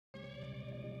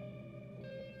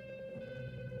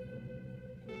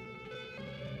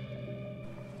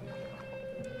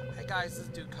guys, this is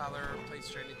Dude Color, plays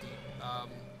Stranded Deep.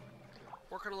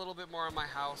 Working a little bit more on my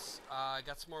house. I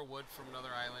got some more wood from another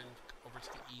island over to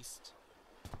the east.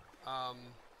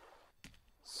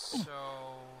 So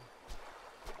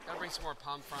gotta bring some more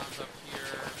palm fronds up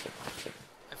here.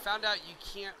 I found out you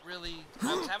can't really...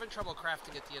 I was having trouble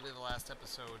crafting at the end of the last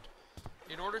episode.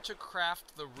 In order to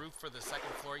craft the roof for the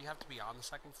second floor, you have to be on the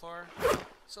second floor.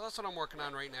 So that's what I'm working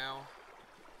on right now.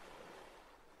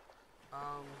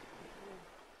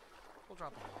 We'll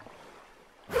drop a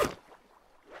wall.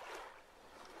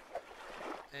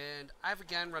 And I've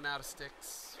again run out of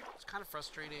sticks. It's kind of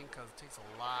frustrating because it takes a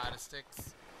lot of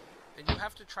sticks. And you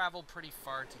have to travel pretty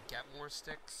far to get more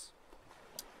sticks.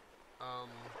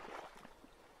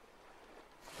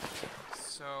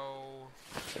 So,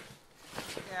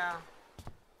 yeah.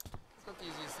 It's not the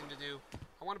easiest thing to do.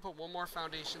 I want to put one more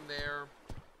foundation there.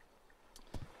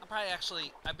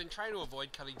 I've been trying to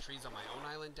avoid cutting trees on my own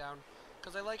island down,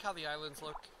 because I like how the islands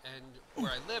look, and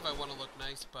where I live I want to look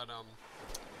nice, but, oh,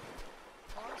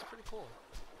 that's pretty cool.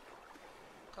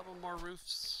 A couple more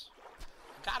roofs.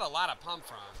 Got a lot of palm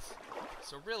fronds,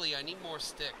 so really I need more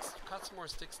sticks. Cut some more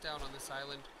sticks down on this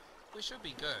island, we should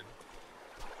be good.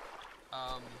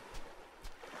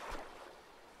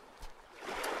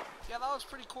 Yeah, that looks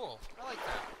pretty cool. I like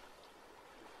that.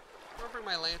 I'm gonna bring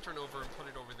my lantern over and put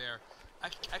it over there. I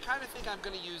kind of think I'm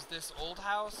going to use this old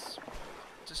house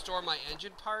to store my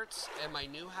engine parts, and my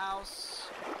new house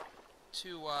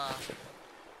to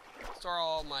store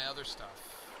all my other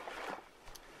stuff.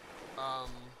 I'm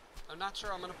not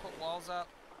sure I'm going to put walls up.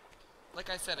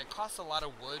 Like I said, it costs a lot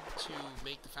of wood to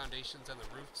make the foundations and the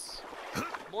roofs.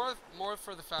 More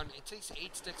for the foundation. It takes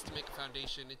 8 sticks to make a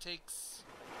foundation. It takes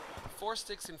 4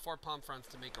 sticks and 4 palm fronds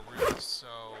to make a roof,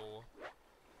 so...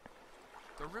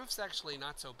 The roof's actually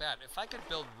not so bad. If I could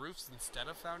build roofs instead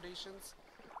of foundations,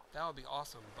 that would be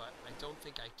awesome, but I don't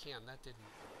think I can. That didn't...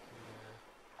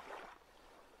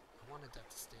 I wanted that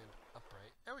to stand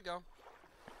upright. There we go.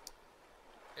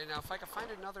 And now if I could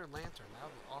find another lantern, that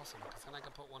would be awesome, because then I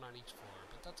could put one on each floor,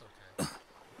 but that's okay.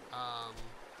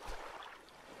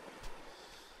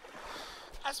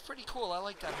 That's pretty cool. I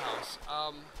like that house.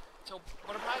 So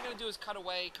what I'm probably going to do is cut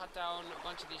down a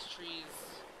bunch of these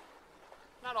trees.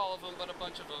 Not all of them, but a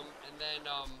bunch of them, and then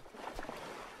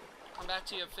come back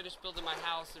to you and finish building my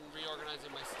house and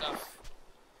reorganizing my stuff.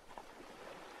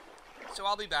 So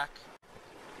I'll be back.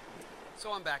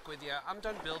 So I'm back with you. I'm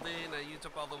done building. I used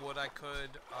up all the wood I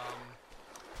could.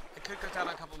 I could cut down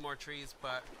a couple more trees,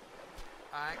 but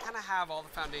I kind of have all the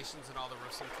foundations and all the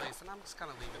roofs in place, and I'm just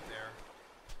going to leave it there.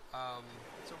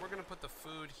 So we're going to put the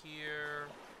food here.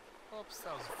 Oops,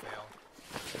 that was a fail.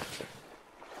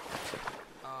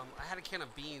 I had a can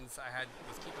of beans I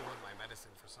was keeping with my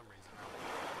medicine for some reason. I don't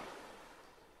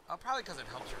know. Probably because it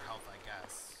helps your health, I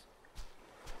guess.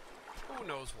 Who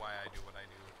knows why I do what I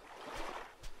do.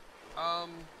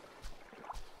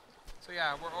 So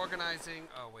yeah, we're organizing.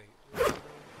 Oh, wait.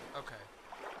 Okay.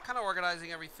 Kind of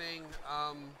organizing everything.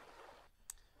 Oh,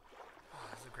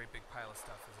 this is a great big pile of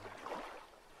stuff, isn't it?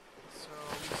 So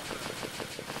I'm just gonna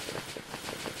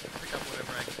pick up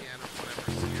whatever I can of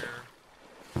whatever's here.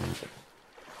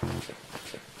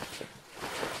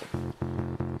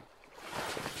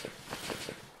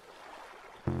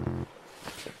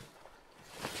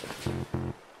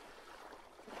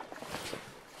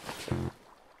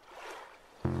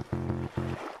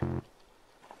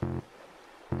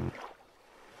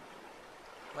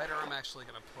 Later I'm actually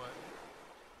gonna put...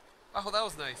 Oh, that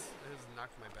was nice. It just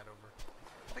knocked my bed over.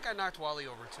 I think I knocked Wally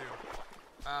over too.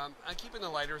 I'm keeping the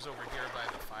lighters over here by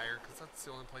the fire, because that's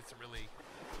the only place that really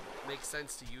makes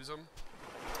sense to use them.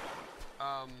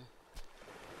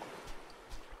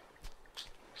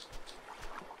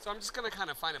 So I'm just going to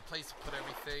kind of find a place to put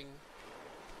everything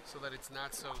so that it's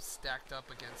not so stacked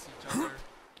up against each other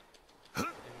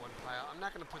in one pile. I'm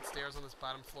not going to put stairs on this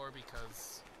bottom floor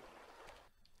because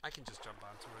I can just jump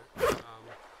onto it.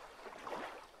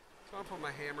 So I'll put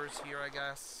my hammers here, I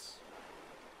guess.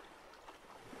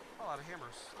 A lot of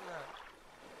hammers. Look at that.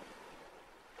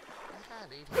 I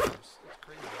had 8 hammers. That's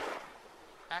crazy.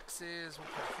 Axes, we'll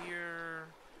put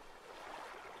here.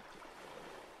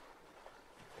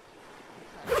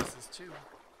 Axes too.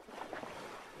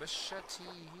 Machetes.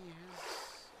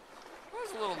 That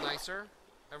was a little nicer.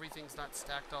 Everything's not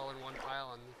stacked all in one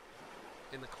pile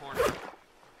in the corner.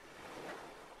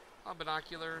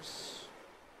 Binoculars.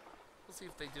 We'll see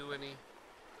if they do any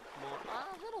more.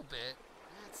 A little bit.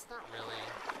 It's not really.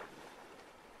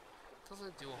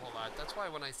 Doesn't do a whole lot. That's why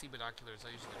when I see binoculars,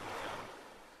 I usually look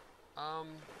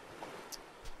down.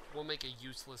 We'll make a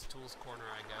useless tools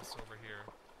corner, I guess, over here.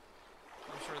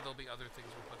 I'm sure there'll be other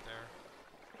things we'll put there.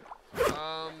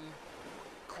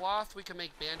 Cloth we can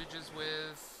make bandages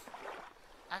with.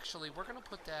 Actually, we're gonna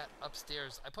put that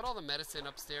upstairs. I put all the medicine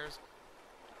upstairs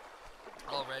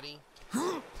already.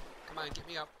 Come on, get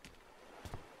me up.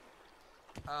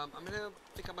 I'm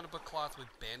gonna put cloth with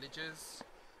bandages.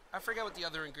 I forget what the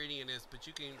other ingredient is, but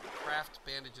you can craft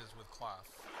bandages with cloth.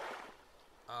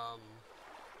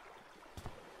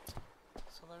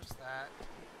 So there's that.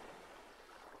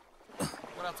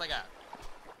 What else I got?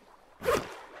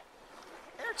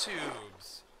 Air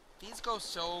tubes. These go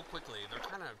so quickly. They're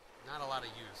kind of not a lot of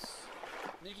use.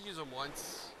 You can use them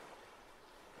once,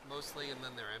 mostly, and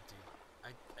then they're empty.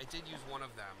 I did use one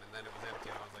of them, and then it was empty,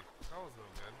 and I was like, that was no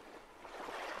good.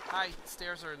 Hi,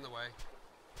 stairs are in the way.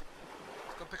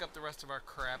 Let's go pick up the rest of our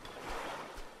crap.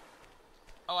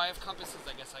 Oh, I have compasses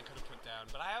I guess I could have put down,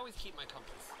 but I always keep my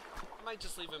compass. I might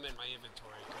just leave them in my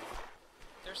inventory, because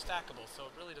they're stackable, so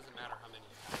it really doesn't matter how many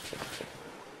you have.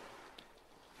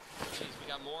 Jeez, we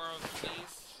got more of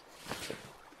these.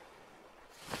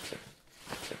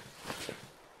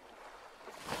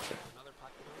 Another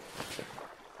pocket knife.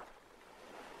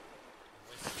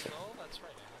 Whistle, that's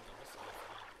right, I had the whistle.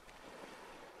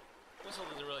 Whistle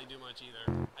doesn't really do much either.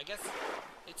 I guess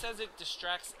it says it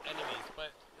distracts enemies,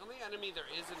 but the only enemy there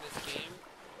is in this game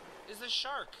is the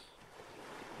shark.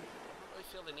 I don't really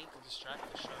feel the need to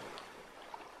distract the shark.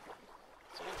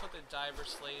 So we'll put the diver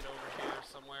slate over here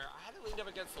somewhere. I had it leaned up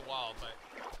against the wall, but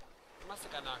it must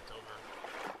have got knocked over.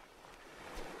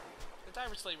 The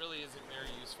diver slate really isn't very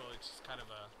useful. It's just kind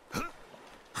of a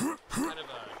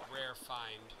rare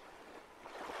find.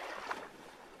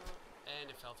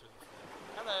 And it fell through the floor.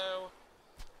 Hello.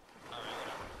 All right,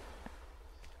 whatever.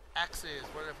 Axes.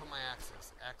 Where did I put my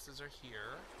axes? Axes are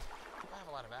here. I have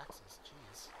a lot of axes.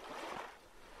 Jeez.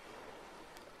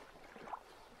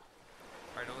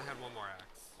 Alright, I only had one more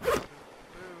axe.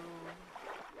 Boom.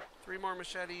 3 more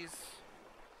machetes.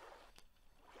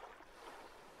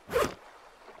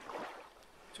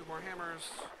 2 more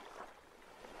hammers.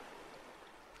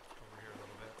 Over here a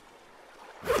little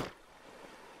bit.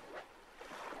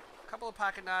 A couple of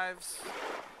pocket knives.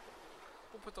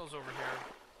 We'll put those over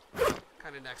here.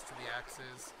 Kind of next to the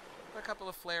axes. A couple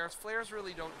of flares. Flares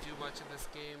really don't do much in this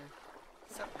game.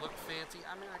 Except look fancy.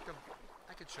 I mean, I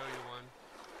could show you one.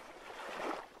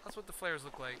 That's what the flares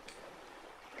look like.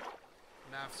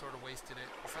 Now I've sort of wasted it.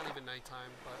 It's not even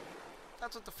nighttime, but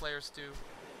that's what the flares do.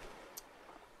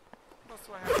 What else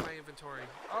do I have in my inventory?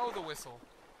 Oh, the whistle.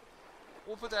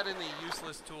 We'll put that in the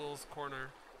useless tools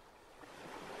corner.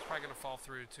 It's probably going to fall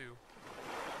through, too.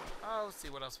 Oh, let's see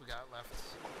what else we got left.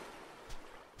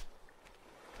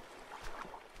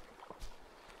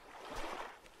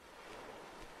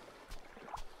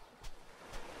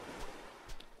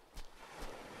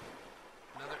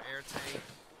 Tank.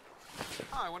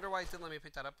 Oh, I wonder why it didn't let me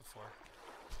pick that up before.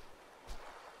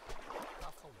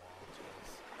 Off the wall,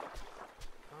 jeez.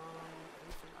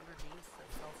 Anything underneath that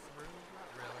fell through? Not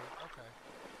really. Okay.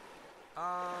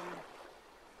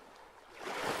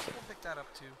 We'll pick that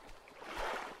up too.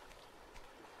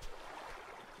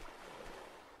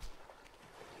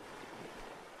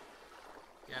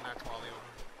 Yeah, knocked Wally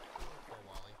over. Poor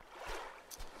Wally.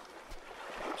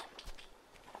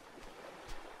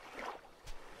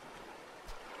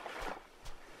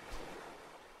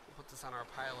 On our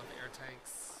pile of air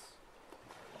tanks.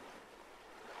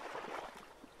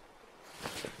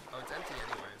 Oh, it's empty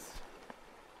anyways.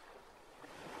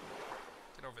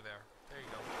 Get over there. There you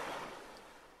go.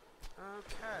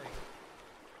 Okay.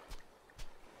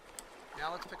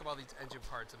 Now let's pick up all these engine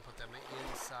parts and put them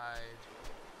inside.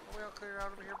 Are we all clear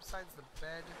out over here besides the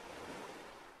bed?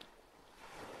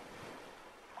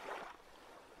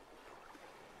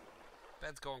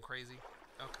 Bed's going crazy.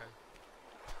 Okay.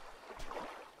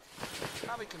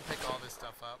 Probably can pick all this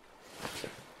stuff up.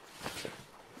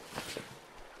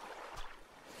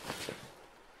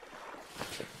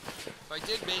 So I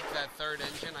did make that third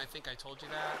engine, I think I told you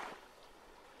that.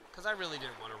 Because I really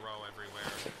didn't want to row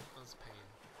everywhere. It was a pain.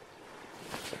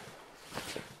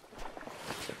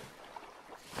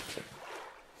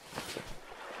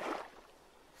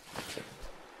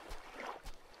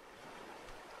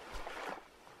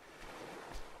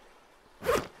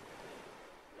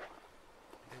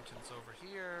 Over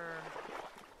here.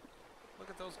 Look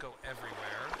at those go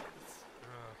everywhere.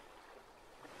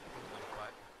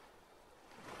 But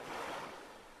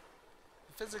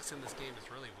the physics in this game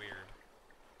is really weird.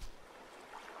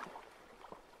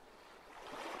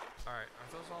 Alright, are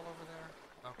those all over there?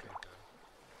 Okay, good.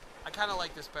 I kind of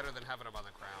like this better than having them on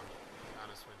the ground, to be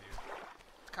honest with you.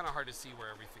 It's kind of hard to see where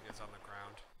everything is on the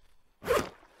ground.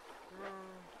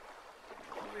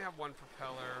 We have one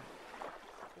propeller.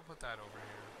 We'll put that over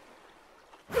here.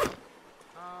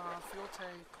 Fuel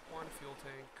tank, one fuel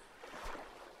tank.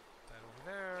 That over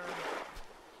there.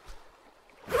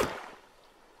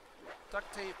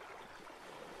 Duct tape.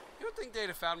 You would think they'd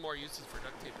have found more uses for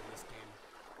duct tape in this game.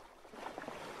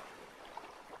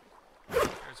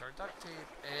 There's our duct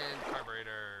tape and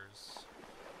carburetors.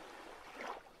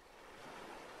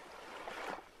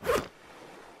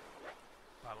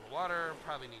 Bottle of water.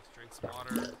 Probably need to drink some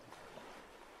water.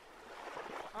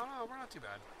 Oh no, we're not too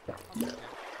bad. I'll take it.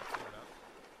 Fill it up.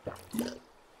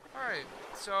 Alright,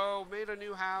 so made a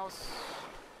new house.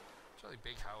 It's a really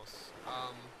big house.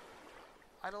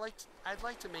 I'd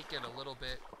like to make it a little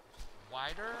bit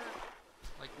wider,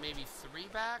 like maybe 3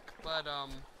 back, but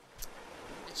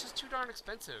it's just too darn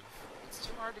expensive. It's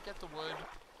too hard to get the wood,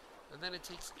 and then it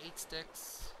takes 8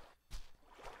 sticks.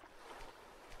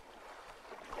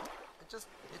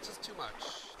 It's just too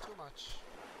much.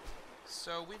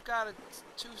 So we've got a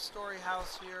 2-story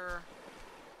house here.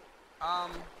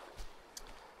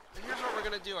 And here's what we're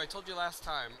gonna do. I told you last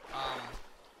time.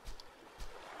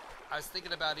 I was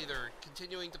thinking about either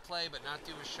continuing to play but not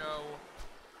do a show.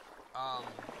 Not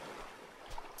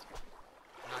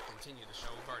continue the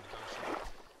show. We've already done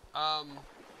a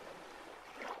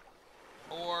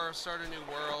show. Or start a new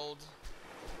world.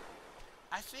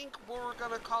 I think we're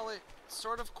gonna call it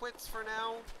sort of quits for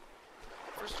now.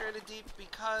 For Stranded Deep,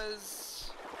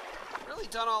 because I've really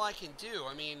done all I can do.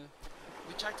 I mean,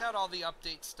 we checked out all the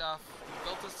update stuff. We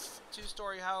built this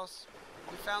 2-story house.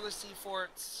 We found the sea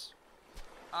forts.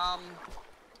 I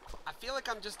feel like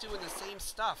I'm just doing the same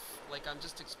stuff. Like, I'm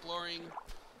just exploring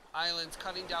islands,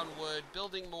 cutting down wood,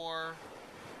 building more.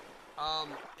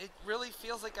 It really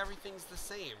feels like everything's the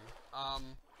same.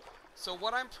 So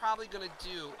what I'm probably going to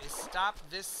do is stop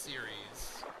this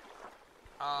series.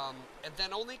 And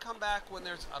then only come back when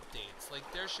there's updates.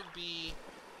 Like, there should be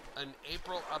an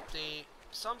April update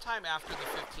sometime after the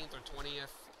 15th or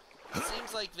 20th. It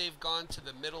seems like they've gone to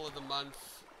the middle of the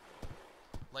month.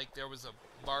 Like, there was a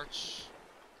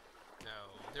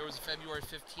there was a February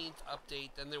 15th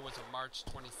update, then there was a March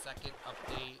 22nd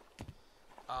update.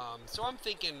 So I'm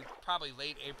thinking probably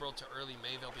late April to early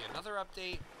May there'll be another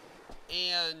update.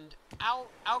 And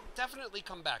I'll definitely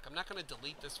come back. I'm not going to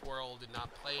delete this world and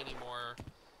not play anymore.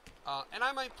 And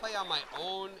I might play on my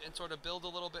own and sort of build a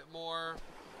little bit more,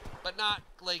 but not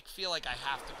like feel like I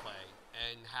have to play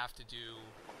and have to do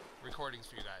recordings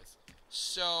for you guys.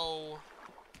 So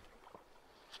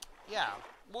yeah,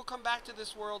 we'll come back to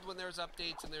this world when there's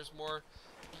updates and there's more.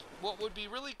 What would be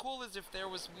really cool is if there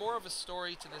was more of a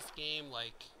story to this game,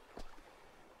 like,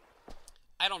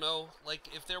 I don't know, like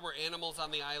if there were animals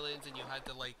on the islands and you had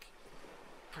to like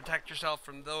protect yourself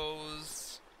from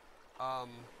those.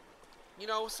 You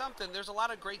know, something. There's a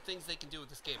lot of great things they can do with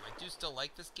this game. I do still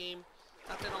like this game.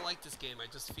 Not that I don't like this game. I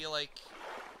just feel like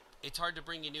it's hard to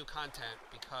bring you new content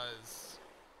because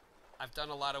I've done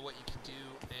a lot of what you can do,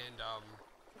 and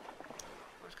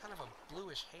there's kind of a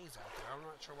bluish haze out there. I'm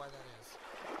not sure why that is.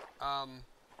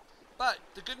 But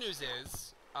the good news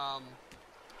is,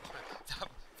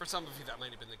 for some of you that might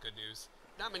have been the good news.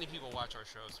 Not many people watch our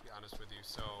shows, to be honest with you,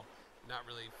 so not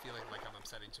really feeling like I'm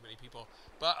upsetting too many people.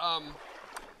 But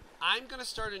I'm going to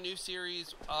start a new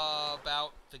series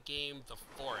about the game The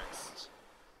Forest.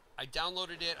 I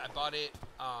downloaded it, I bought it.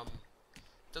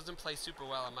 Doesn't play super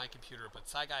well on my computer, but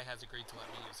Saigai has agreed to let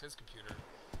me use his computer.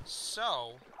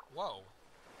 So, whoa.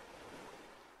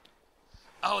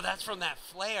 Oh, that's from that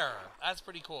flare. That's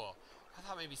pretty cool. I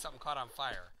thought maybe something caught on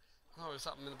fire. I thought there was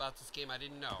something about this game I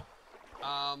didn't know.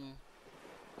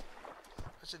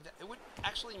 It would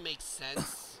actually make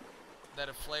sense that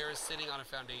a flare is sitting on a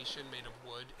foundation made of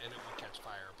wood and it would catch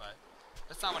fire, but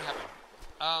that's not what happened.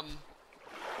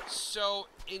 So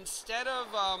instead of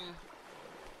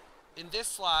in this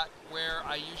slot where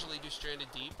I usually do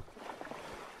Stranded Deep,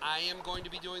 I am going to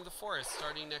be doing The Forest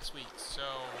starting next week, so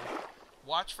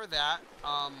watch for that.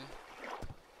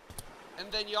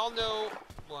 And then y'all know,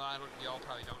 well, y'all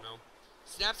probably don't know,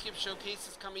 Snapskip Showcase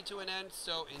is coming to an end,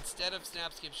 so instead of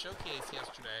Snapskip Showcase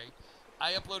yesterday,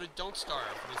 I uploaded Don't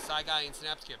Starve with Saigai and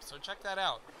Snapskip, so check that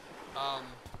out.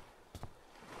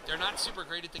 They're not super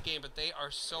great at the game, but they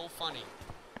are so funny.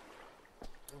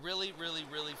 Really, really,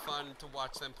 really fun to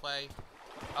watch them play.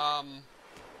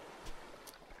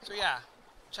 So yeah,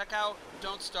 check out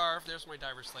Don't Starve. There's my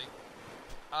diver slate.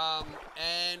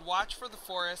 And watch for The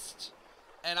Forest.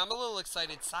 And I'm a little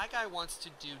excited. Saigai wants to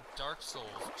do Dark Souls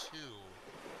 2.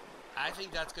 I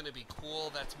think that's going to be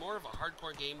cool. That's more of a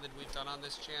hardcore game than we've done on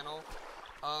this channel.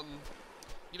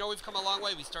 You know, we've come a long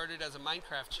way. We started as a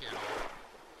Minecraft channel.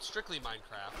 Strictly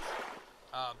Minecraft.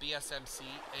 BSMC.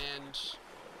 And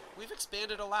we've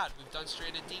expanded a lot. We've done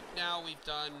Stranded Deep now. We've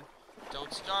done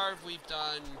Don't Starve. We've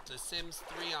done The Sims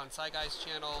 3 on Guy's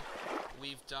channel.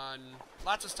 We've done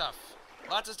lots of stuff.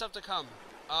 Lots of stuff to come.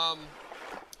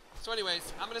 So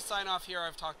anyways, I'm going to sign off here.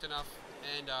 I've talked enough.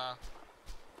 And,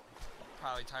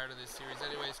 probably tired of this series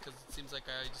anyways, because it seems like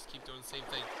I just keep doing the same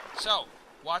thing. So,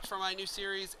 watch for my new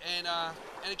series. And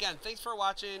again, thanks for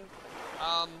watching.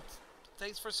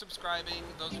 Thanks for subscribing,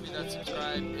 those of you that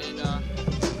subscribe. And,